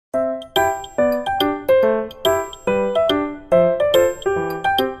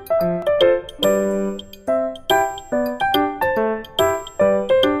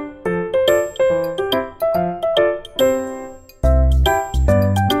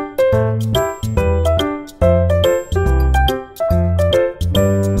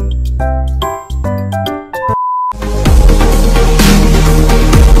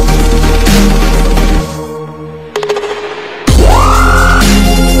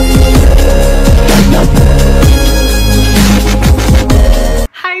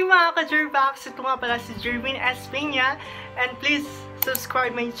pala si Jervin Espina. And please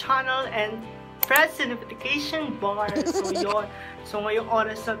subscribe my channel and press the notification bar. So yun. So ngayong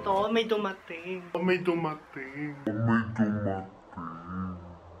oras na to, may dumating. May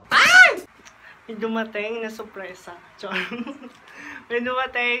dumating na sorpresa. May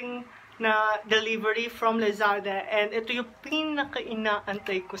dumating na delivery from Lazada. And ito yung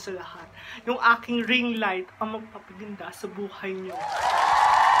pinaka-inaantay ko sa lahat. Yung aking ring light ang magpapaganda sa buhay nyo.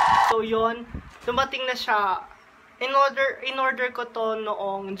 So yun, dumating na siya. In order ko to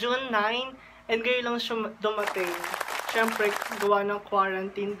noong June 9, and ngayon lang siya dumating. Siyempre, gawa ng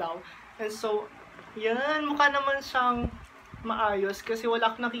quarantine daw. And so, yan, mukha naman siyang maayos kasi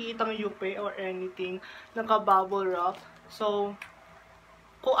wala akong nakikitang yupe or anything. Naka-bubble wrap. So,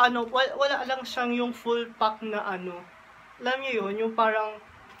 kung ano, wala lang siyang yung full pack na ano. Alam niyo yun, yung parang,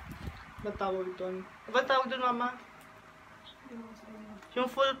 ba tawag doon? Ba tawag doon, mama? Yung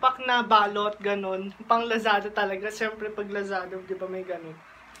full pack na balot, ganun. Pang Lazada talaga. Siyempre, pag Lazada, di ba may ganun.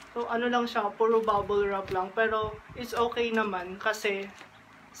 So, ano lang siya, puro bubble wrap lang. Pero, it's okay naman kasi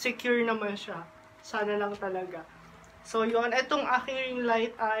secure naman siya. Sana lang talaga. So, yun. Itong aking ring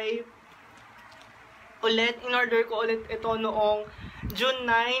light ay in-order ko ulit ito noong June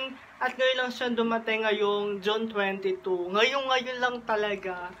 9. At ngayon lang siya dumating ngayong June 22. Ngayon lang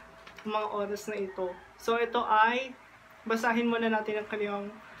talaga mga oras na ito. So, ito ay basahin muna natin ang kanyang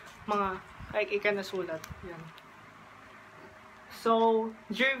mga ikanasulat. Yan. So,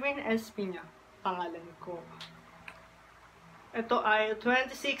 Jervin Espina, pangalan ko. Ito ay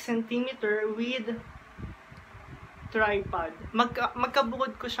 26 cm with tripod.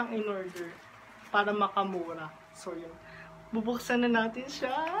 Magkabukod ko siyang in-order para makamura. So, yun. Bubuksan na natin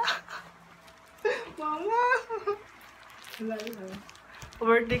siya. Mama!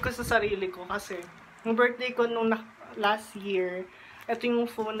 Birthday ko sa sarili ko kasi yung birthday ko nung last year, ito yung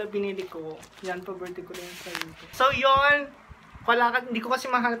phone na binili ko. Yan, pa-birthday ko na yung sarili ko. So, yun. Hindi ko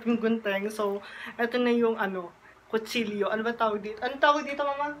kasi mahanap yung gunting. So, ito na yung, kutsilyo. Ano ba tawag dito? Ano tawag dito,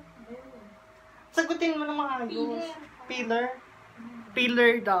 mama? Sagutin mo ng maayos. Peeler?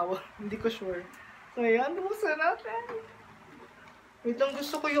 Peeler daw. Hindi ko sure. So, yan. Buksan natin. Wait lang,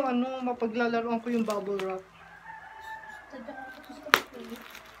 gusto ko yung, mapaglalaroan ko yung bubble wrap.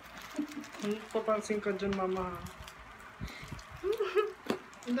 Papansin ka dyan, mama.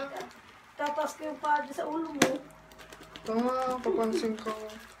 Tatas ko yung paa sa ulo mo. Tama, papansin ka.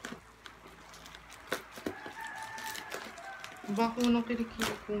 Bako ng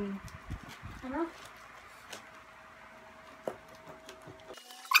kilikili ko. Ano?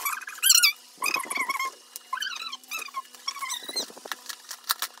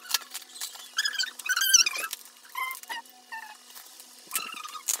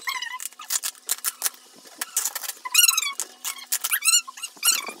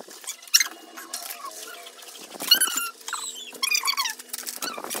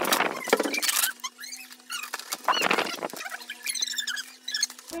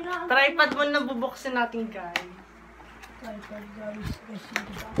 Tripod mo na bubuksin natin, guys. Tripod, guys.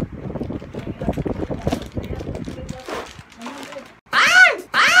 Ay!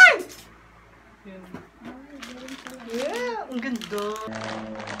 Ay! Yan. Yeah, ang ganda.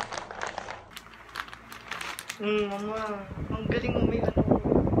 Mama, ang galing mo may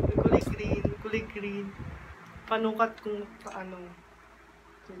kulay green. Panukat kung paano.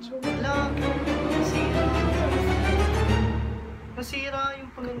 Wala, nasira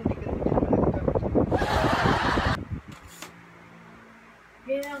yung pangandigan.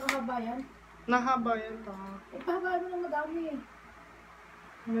 Ganyan ang kahabayan? Nahabayan, tama. Ipahabayan mo na madami eh.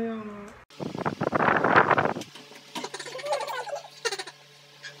 Ngayon.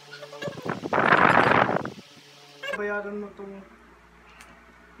 Bayaran mo itong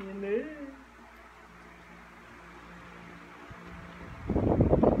yan eh.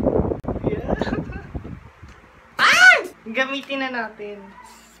 Gamitin na natin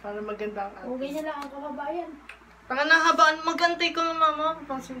para maganda ang atin. Okay na lang ang kahabayan. Taka nahabaan, magantay ko ng mama.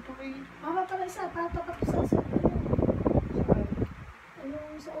 Papansin ko kayo. Mama pala isa, tatapat sa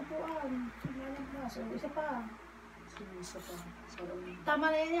yung sa upuan. So, isa pa. Sige, isa pa. Sorry.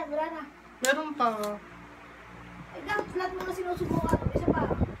 Tama na yan, wala na. Meron pa. Ay, lahat mga sinusubukan. Isa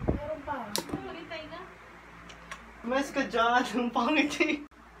pa. Meron pa. Maritay na. Mas ka dyan. Ang pangit eh.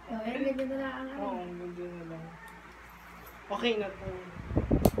 Ganyan na lang ang Oo, ganyan na lang. Okay na to.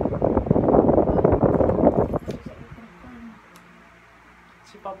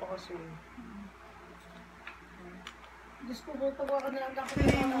 Si Papa kasi. Diyos ko, pagwa ka na lang ako.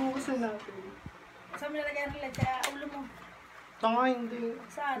 Hindi mo kasi natin. Saan mo nalagyan ang lag? Sa ulo mo. Tanga, hindi.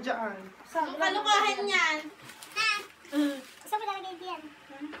 Saan? Diyan. Saan? Ang kalukahan niyan. Saan mo nalagay diyan?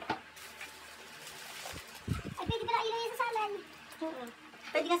 Pangalan.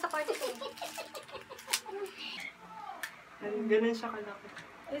 Pwede nga sa kwarto ko. Ganun siya kalaki.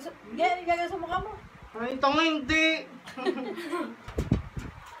 Gagawin sa mukha mo. Ay, ito nga hindi.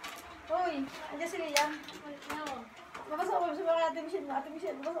 Uy, andyan si Leia. Mabasa ko sa mga Ate Michelle. Ate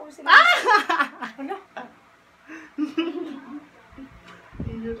Michelle, mabasa ko si Leia. Ano?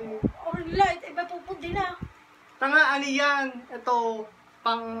 RINGLIGHT, iba pupunti na. Tanga, ano yan? Ito,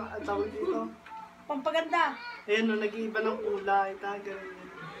 pang, tawag dito. Pampaganda. Ayan no, nag-iiba ng kulay. Taga rin.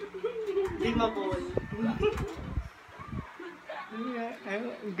 Limabol.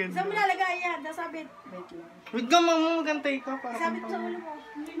 Ang ganda. Saan mo lalagay yan? Nasabit. Wait ka, mama, magantay ka. Sabit mo sa ulo mo.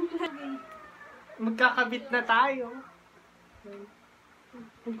 Magkakabit na tayo.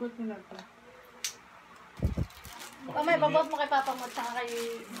 Hugot mo na ito. Mamaya, babot mo kay Papa mo at saka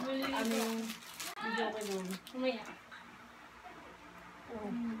kay... Ano yung video ko doon? Mamaya.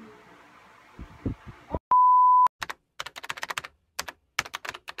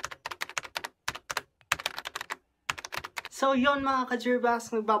 So yun mga ka-Jerbax,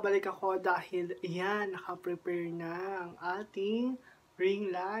 nagbabalik ako dahil yan, naka-prepare na ang ating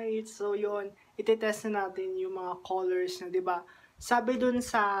ring light. So yun, ititest na natin yung mga colors na, 'di ba? Sabi dun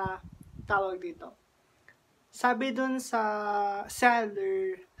sa tawag dito. Sabi dun sa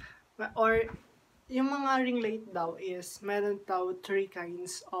seller or yung mga ring light daw is meron daw 3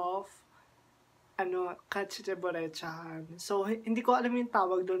 kinds of katsitseborechahan. So hindi ko alam yung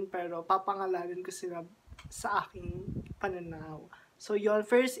tawag dun pero papangalanan ko sila sa aking pananaw. So yun,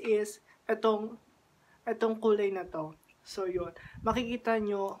 first is etong kulay na to. So yun, makikita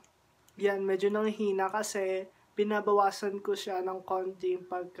nyo yan, medyo nanghina kasi binabawasan ko siya ng konting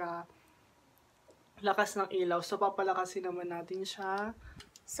pagka lakas ng ilaw. So papalakasin naman natin siya.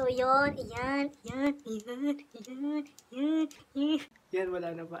 So yun, yan. Yan,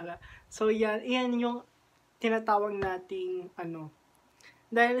 wala na pala. So yan yung tinatawag nating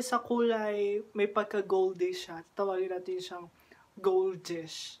dahil sa kulay, may pagka-goldish siya. Tawagin natin siyang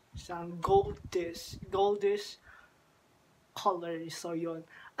goldish. Siyang goldish color. So, yun.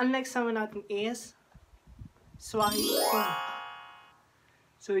 Ang next naman natin is swipe.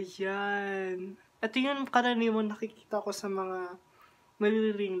 So, yan. Ito yung karaniwan nakikita ko sa mga may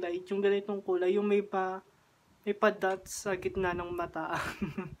ring light. Yung ganitong kulay. Yung may pa dots sa gitna ng mata.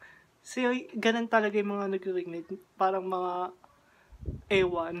 So, ganun talaga yung mga nag-ring light. Parang mga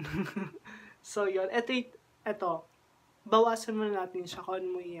ewan. So, yun. Ito. Bawasan muna natin siya kung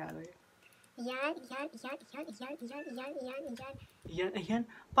ano mangyayari. Yan.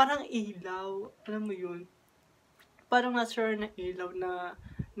 Parang ilaw. Alam mo yun? Parang natural na ilaw na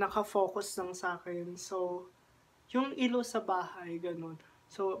nakafocus lang sa akin. So, yung ilaw sa bahay, ganun.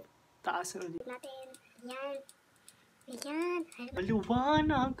 So, taas na ulit.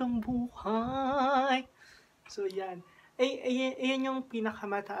 Maliwanag ang buhay. So, yan. Ayan yung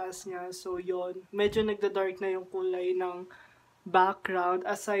pinakamataas niya. So, yon. Medyo nagda-dark na yung kulay ng background.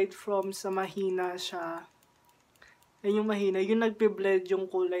 Aside from sa mahina siya. Ayan yung mahina. Yung nagbe-blend yung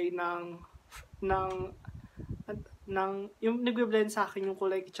kulay yung nagbe-blend sa akin yung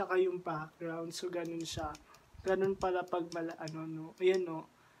kulay tsaka yung background. So, ganun siya. Ganun pala pag Ayan, no.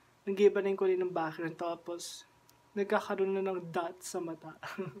 Nag-iba na yung kulay ng background. Tapos, nagkakaroon na ng dot sa mata.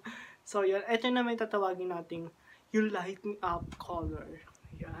 So, yan. Ito naman tatawagin nating you light me up color.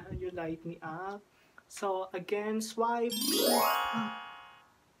 Yeah, you light me up. So, again, swipe.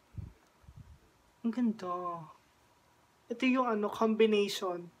 Ang ganda. Ito yung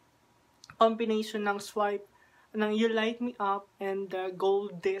combination. Combination ng swipe, ng you light me up and the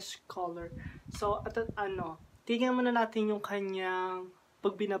goldish color. So, tingnan muna natin yung kanyang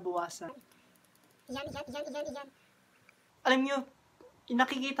pag binabawasan. Yan. Alam nyo,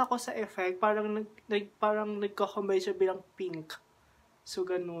 nakikita ko sa effect, parang nagko-combine siya bilang pink. So,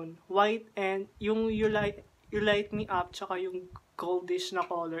 ganun. White and yung you light me up, tsaka yung goldish na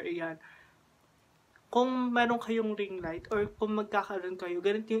color, ayan. Kung meron kayong ring light, or kung magkakaroon kayo,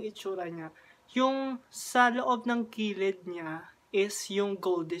 ganito yung itsura niya. Yung sa loob ng gilid niya is yung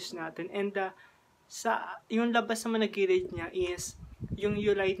goldish natin. And yung labas naman na gilid niya is yung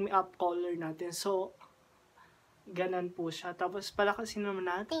you light me up color natin. So, ganan po siya. Tapos, palakasin naman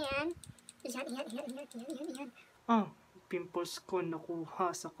natin. Yan. Pimples ko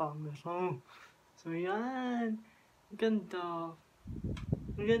nakuha sa camera. So, yan. Ganda.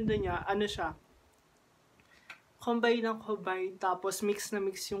 Ang ganda niya. Siya? Combine ng combine. Tapos, mix na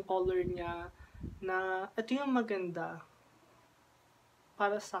mix yung color niya. Ito yung maganda.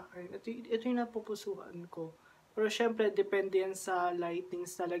 Para sa akin. Ito yung napupusuhan ko. Pero, syempre, depende yan sa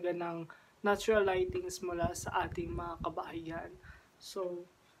lightings talaga ng natural lightings mula sa ating mga kabahayan. So,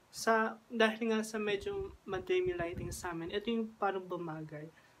 dahil nga sa medyo madami lighting sa amin, ito yung parang bumagay.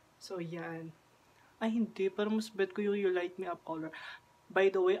 So, yan. Ay, hindi. Parang mas bet ko yung You Light Me Up color.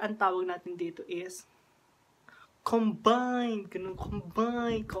 By the way, ang tawag natin dito is combined. Ganun,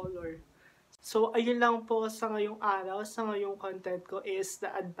 combined color. So, ayun lang po sa ngayong araw. Sa ngayong content ko is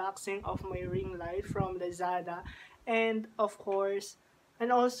the unboxing of my ring light from Lazada. And, of course,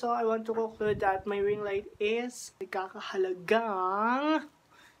 and also, I want to conclude that my ring light is nagkakahalagang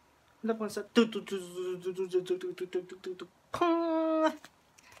ano po sa 667.59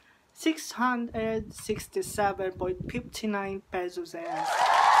 pesos ayan.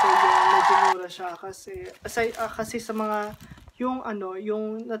 So yun, medyo mura siya kasi sa mga yung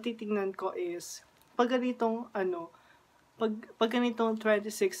yung natitingnan ko is pag ganitong pag ganitong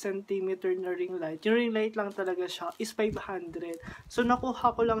 26 cm na ring light, yung ring light lang talaga siya is 500. So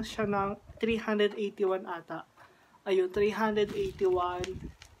nakuha ko lang siya ng 381 ata. Ayun,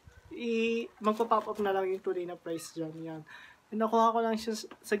 381. Magpa-pop up na lang yung tunay na price dyan. Yan. Nakuha ko lang siya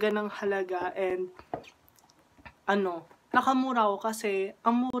sa ganang halaga and nakamura ko kasi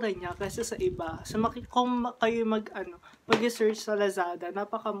ang mura niya kasi sa iba. So kung kayo mag-search sa Lazada,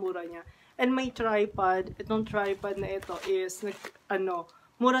 napakamura niya. And may tripod, itong tripod na ito is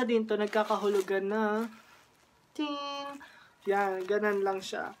mura din to, nagkakahulugan na ting. Yan, ganun lang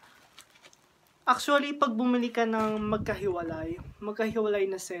siya. Actually, pag bumili ka ng magkahiwalay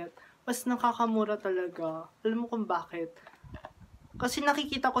na set, mas nakakamura talaga. Alam mo kung bakit? Kasi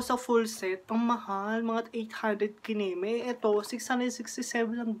nakikita ko sa full set, ang mahal, mga 800 kineme. Ito,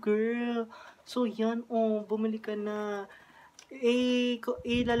 667 lang, girl. So, yan, bumili ka na.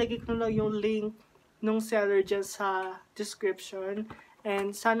 Ilalagay ko na lang yung link nung seller dyan sa description.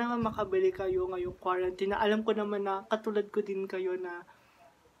 And sana nga makabili kayo ngayong quarantine. Alam ko naman na katulad ko din kayo na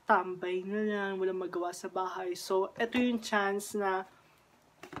tambay na lang, walang magawa sa bahay. So, ito yung chance na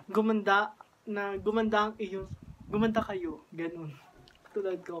gumanda kayo. Ganun.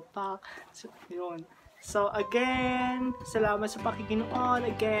 Tulad ko, pak. So, yun. So, again, salamat sa pakikinoon.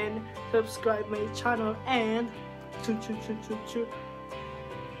 Again, subscribe my channel and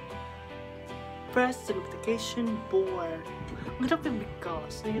press the notification bell. Ang hirap yung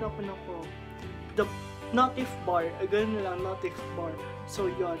because, nahirapan ako. The notif bar, ganun lang, notif bar. So,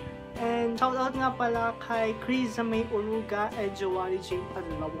 yun. And shoutout nga pala kay Chris May Uruga and Joanny J.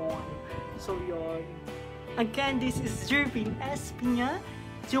 Padlawon. So, yun. Again, this is Jervin Espina,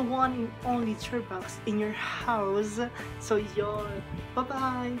 the one and only Turbox in your house. So, yun.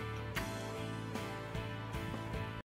 Bye-bye!